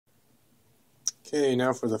Okay,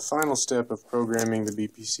 now for the final step of programming the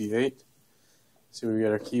BPC-8. So we've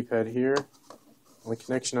got our keypad here. The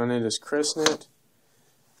connection on it is Crestron.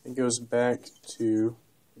 It goes back to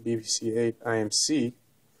BPC-8 IMC,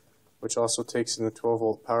 which also takes in the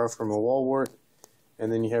 12-volt power from a wall wart.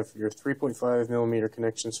 And then you have your 3.5mm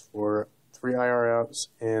connections for 3 IR outs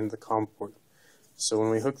and the COM port. So when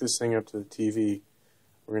we hook this thing up to the TV,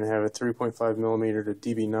 we're going to have a 3.5mm to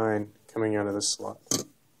DB9 coming out of this slot.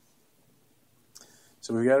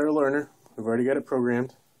 So we've got our learner, we've already got it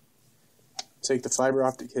programmed. Take the fiber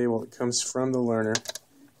optic cable that comes from the learner,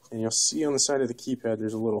 and you'll see on the side of the keypad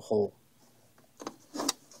there's a little hole.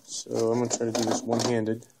 So I'm going to try to do this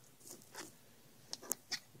one-handed.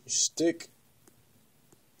 You stick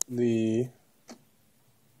the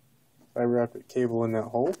fiber optic cable in that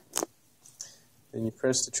hole, then you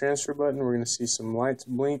press the transfer button. We're going to see some lights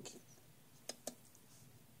blink. It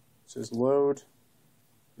says load,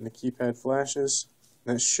 and the keypad flashes.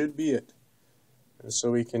 That should be it. And so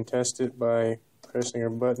we can test it by pressing our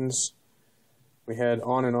buttons. We had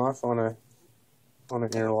on and off on an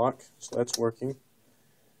interlock, so that's working.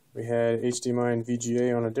 We had HDMI and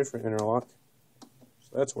VGA on a different interlock,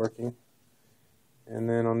 so that's working. And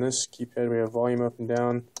then on this keypad we have volume up and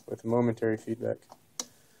down with momentary feedback.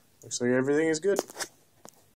 Looks like everything is good.